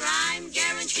make up rhyme,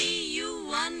 guarantee you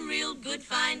one real good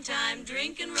fine time.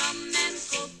 Drinking rum and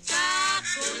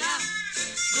Coca-Cola,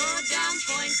 go down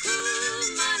Point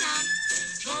Cumana,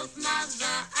 both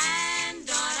mother and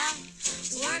daughter,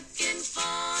 working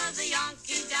for the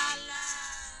Yankee dollar.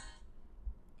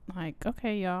 Like,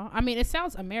 okay, y'all. I mean, it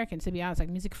sounds American, to be honest, like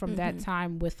music from that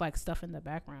time with like stuff in the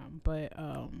background, but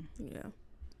yeah.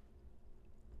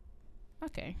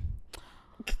 Okay.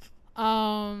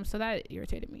 So that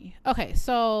irritated me. Okay,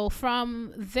 so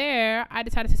from there I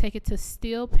decided to take it to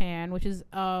Steel Pan, which is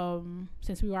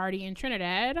since we were already in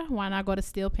Trinidad, why not go to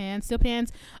Steel Pan? Steel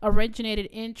Pans originated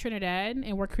in Trinidad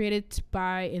and were created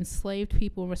by enslaved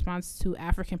people in response to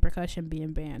African percussion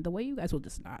being banned. The way you guys will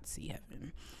just not see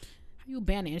heaven. How you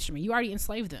ban an instrument? You already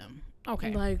enslaved them.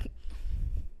 Okay. Like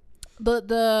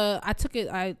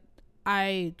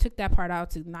I took that part out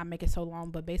to not make it so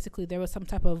long, but basically there was some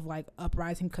type of like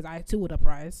uprising because I too would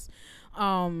uprise,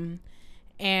 and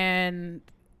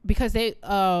because they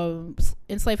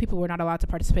enslaved people were not allowed to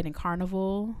participate in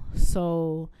carnival,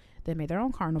 so they made their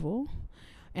own carnival,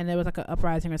 and there was like an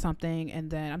uprising or something, and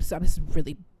then this is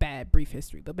really bad brief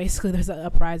history, but basically there's an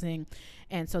uprising,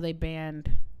 and so they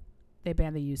banned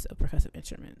the use of percussive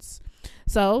instruments,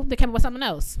 so they came up with something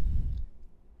else.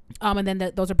 And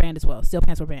then those are banned as well. Steel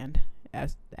pans were banned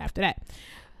after that.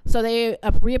 So they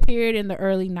reappeared in the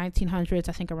early 1900s,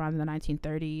 I think around the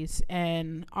 1930s,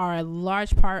 and are a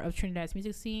large part of Trinidad's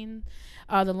music scene.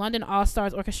 The London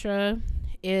All-Stars Orchestra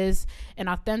is an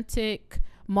authentic,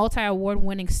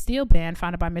 multi-award-winning steel band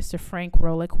founded by Mr. Frank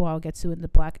Rolick, who I'll get to in the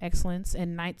Black Excellence,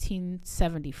 in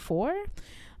 1974.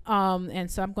 And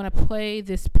so I'm going to play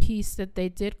this piece that they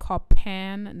did called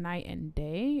Pan Night and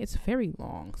Day. It's very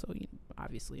long, so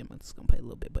obviously I'm just going to play a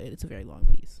little bit, but it's a very long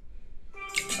piece.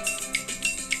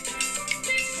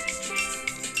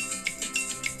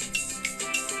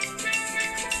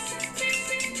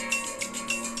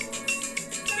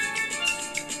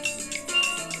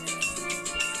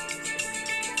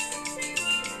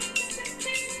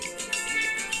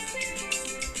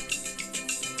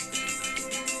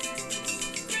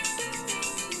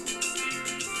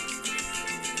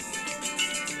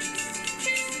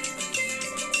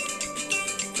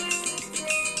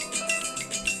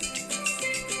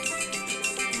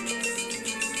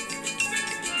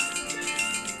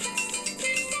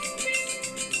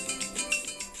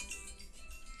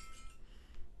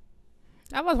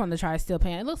 I always wanted to try a steel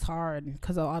pan. It looks hard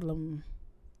because of all of them.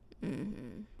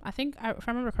 Mm-hmm. I think, if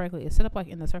I remember correctly, it's set up like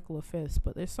in the circle of fists,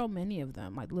 but there's so many of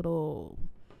them, like little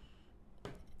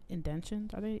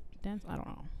indentions. Are they dents? I don't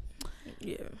know.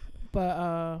 Yeah.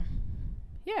 But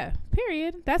yeah.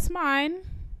 Period. That's mine.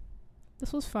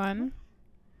 This was fun.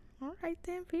 All right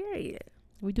then. Period.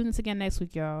 We do this again next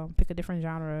week, y'all. Pick a different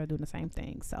genre, doing the same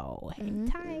thing. So hang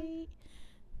tight.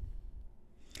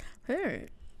 Hey.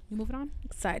 You moving on?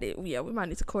 Excited. Yeah, we might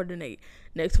need to coordinate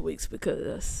next week's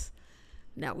because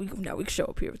now we can show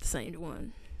up here with the same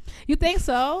one. You think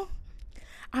so?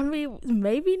 I mean,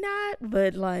 maybe not,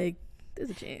 but like there's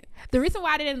a chance. The reason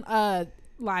why I didn't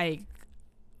like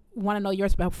want to know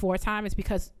yours before time is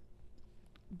because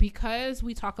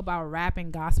we talk about rap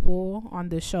and gospel on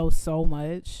this show so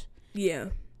much. Yeah.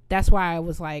 That's why I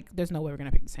was like, there's no way we're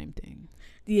gonna pick the same thing.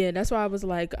 Yeah, that's why I was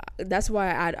like, that's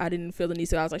why I didn't feel the need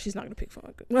to. I was like, she's not gonna pick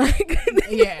funk. Like,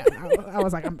 yeah, I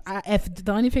was like, if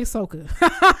Delaney picks soca,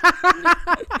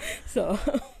 so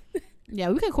yeah,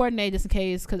 we can coordinate just in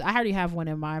case because I already have one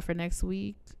in mind for next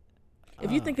week.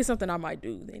 If you think it's something I might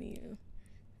do, then you,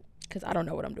 because I don't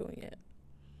know what I'm doing yet.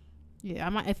 Yeah, I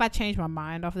might. If I change my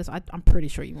mind off this, I'm pretty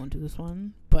sure you won't do this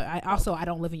one. But I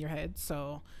don't live in your head,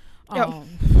 so.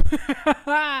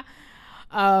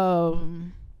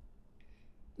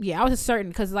 Yeah, I was just certain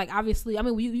because, like, obviously, I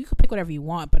mean, you could pick whatever you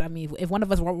want, but I mean, if one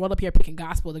of us rolled up here picking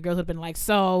gospel, the girls would have been like,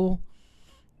 so,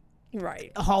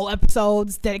 right, a whole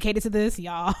episode's dedicated to this,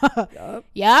 y'all. Yup.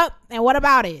 Yep. And what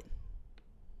about it?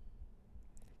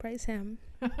 Praise him.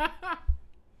 And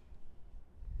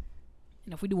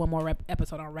if we do one more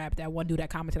episode on rap, that one dude that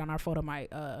commented on our photo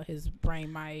might, his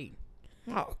brain might.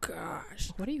 Oh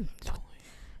gosh, what are you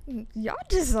doing? Y'all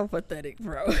just so pathetic,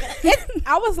 bro.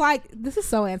 I was like, this is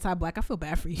so anti-black. I feel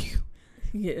bad for you.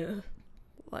 Yeah,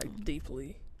 like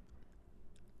deeply.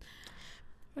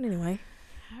 But anyway,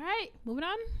 all right, moving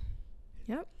on.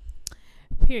 Yep.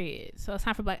 Period. So it's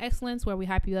time for Black Excellence, where we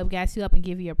hype you up, gas you up, and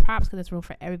give you your props because there's room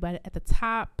for everybody at the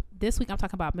top. This week, I'm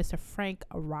talking about Mr. Frank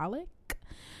Rolick.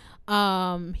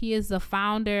 He is the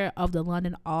founder of the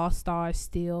London All-Star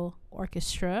Steel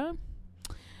Orchestra.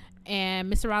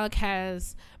 And Mr. Rolick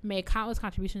has made countless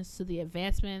contributions to the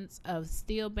advancements of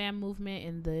steel band movement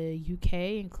in the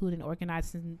UK, including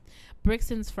organizing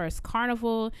Brixton's first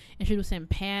carnival, introducing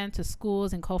Pan to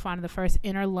schools, and co-founding the first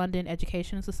Inner London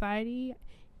Education Society,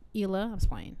 ILEA. I'm just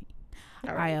playing.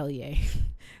 Right. ILEA.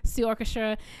 Steel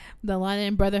Orchestra, the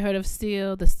London Brotherhood of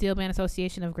Steel, the Steel Band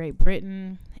Association of Great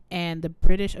Britain, and the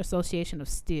British Association of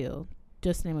Steel,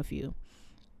 just to name a few.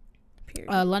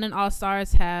 London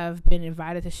All-Stars have been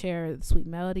invited to share the sweet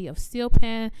melody of steel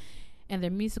pan and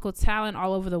their musical talent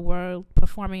all over the world,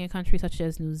 performing in countries such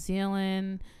as New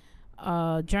Zealand,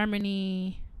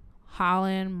 Germany,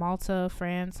 Holland, Malta,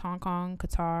 France, Hong Kong,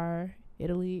 Qatar,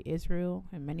 Italy, Israel,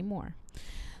 and many more.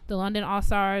 The London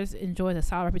All-Stars enjoys a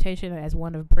solid reputation as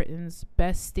one of Britain's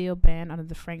best steel band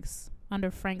under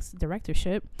Frank's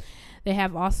directorship. They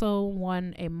have also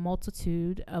won a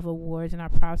multitude of awards and are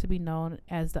proud to be known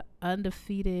as the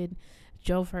undefeated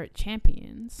Jovert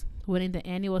champions, winning the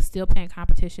annual steel pan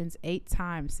competitions 8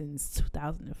 times since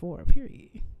 2004.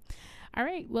 Period. All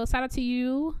right. Well, shout out to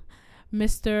you,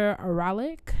 Mr.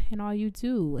 Rolick, and all you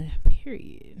do.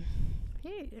 Period.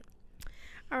 Yeah.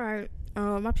 All right.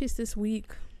 My piece this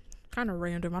week, kind of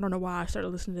random. I don't know why I started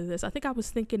listening to this. I think I was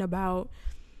thinking about.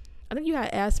 I think you had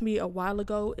asked me a while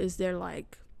ago, is there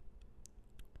like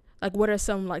what are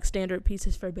some like standard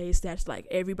pieces for bass that's like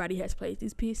everybody has played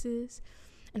these pieces?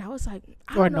 And I was like,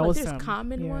 I Or don't know, like, knows there's some,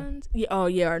 common yeah. ones. Yeah, oh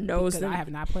yeah, or knows Because them. I have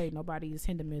not played nobody's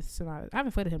Hindemith Sonata. I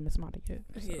haven't played a Hindemith Sonata yet.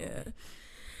 So. Yeah.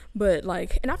 But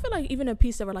like, and I feel like even a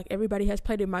piece that where like everybody has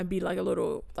played it might be like a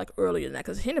little like earlier than that,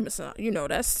 because Hindemith Sonata, you know,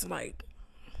 that's like,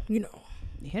 you know,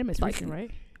 Hindemith's like, recent,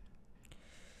 right?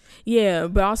 yeah.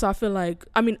 But also I feel like,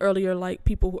 I mean, earlier, like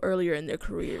people who earlier in their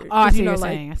career. Oh, I 'Cause, see you what know, you're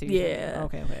like, saying. I see what you're yeah. saying.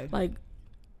 Okay. Like,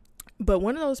 but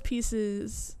one of those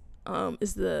pieces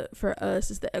is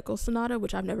the Echo Sonata,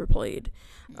 which I've never played,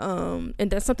 and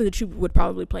that's something that you would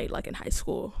probably play like in high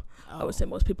school. I would say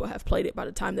most people have played it by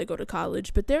the time they go to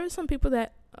college, but there are some people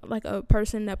that, like a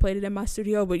person that played it in my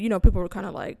studio, but you know, people were kind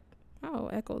of like, oh,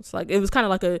 Echoes, like it was kind of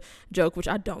like a joke, which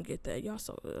I don't get that, y'all.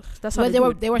 So that's how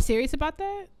they were serious about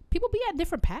that. People be at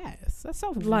different paths. That's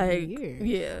so like weird.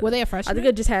 Yeah, Were they a freshman? I think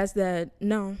it just has that.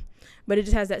 No, but it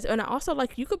just has that. And I also,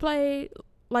 like, you could play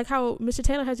like how Mr.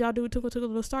 Taylor has y'all do Twinkle Twinkle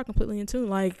Little Star completely in tune.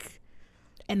 Like,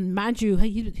 and mind you,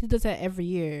 he does that every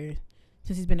year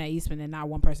since he's been at Eastman, and not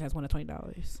one person has won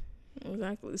 $20.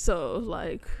 exactly. So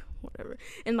like whatever,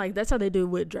 and like that's how they do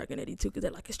with Dragon Eddie too, because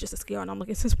they're like, it's just a scale, and I'm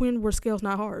like, since when were scales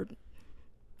not hard?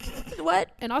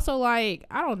 What? And also, like,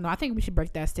 I don't know. I think we should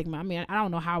break that stigma. I mean, I don't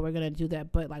know how we're gonna do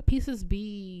that, but like pieces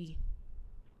be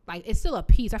like, it's still a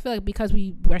piece. I feel like because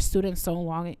we're students so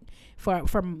long for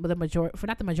the majority, for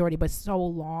not the majority, but so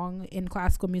long in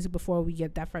classical music before we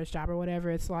get that first job or whatever.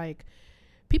 It's like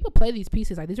people play these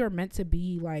pieces like these are meant to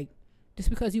be like, just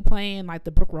because you playing like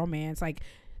the Brook Romance, like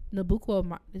Nabucco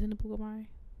Amai, is it Nabucco Amai?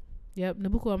 Yep,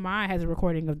 Nabucco Amai has a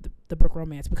recording of the Brook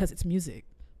Romance because it's music.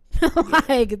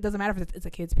 Like, it doesn't matter if it's a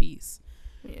kid's piece.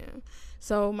 Yeah.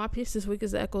 So my piece this week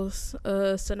is Echoes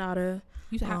Sonata.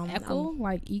 You have Echo,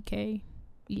 like EKEL.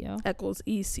 Echoes,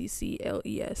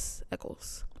 ECCLES.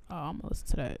 Echoes. Oh, I'm gonna listen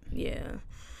to that. Yeah.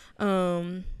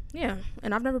 Yeah.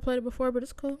 And I've never played it before, but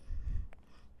it's cool.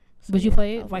 So, Would you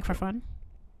play it like for fun?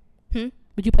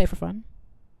 Would you play for fun?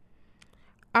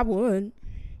 I would.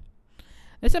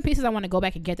 There's some pieces I want to go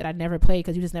back and get that I never played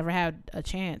because you just never had a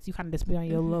chance. You kind of just be on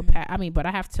your little path. I mean, but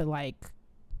I have to like.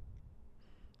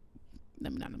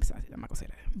 Let me say that. I'm not gonna say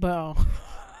that. But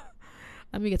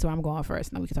let me get to where I'm going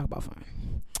first. Then we can talk about fun.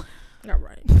 All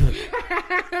right.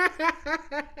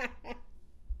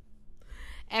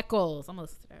 Echoes. I'm gonna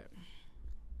listen to that.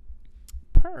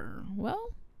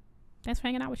 Well, thanks for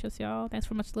hanging out with us, y'all. Thanks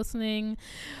for much listening.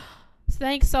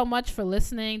 Thanks so much for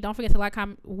listening. Don't forget to like,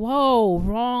 comment. Whoa,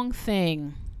 wrong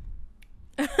thing.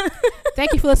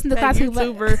 Thank you for listening to Classic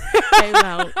YouTuber came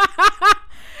out.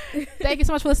 Thank you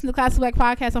so much for listening to Classic Black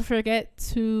Podcast. Don't forget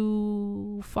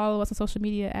to follow us on social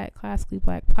media at Classically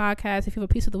Black Podcast. If you have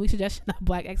a piece of the week suggestion, a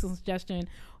Black excellence suggestion,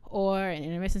 or an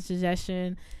intermission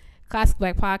suggestion,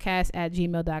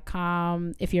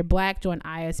 classicblackpodcast@gmail.com. If you're Black, join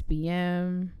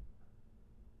ISBM.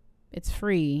 It's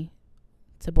free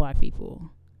to Black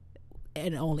people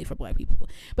and only for Black people.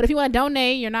 But if you want to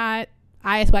donate, you're not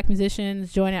IS Black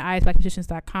Musicians, join at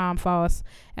isblackmusicians.com. Follow us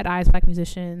at IS Black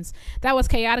Musicians. That was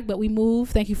chaotic, but we move.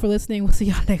 Thank you for listening. We'll see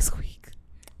y'all next week.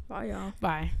 Bye, y'all.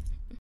 Bye.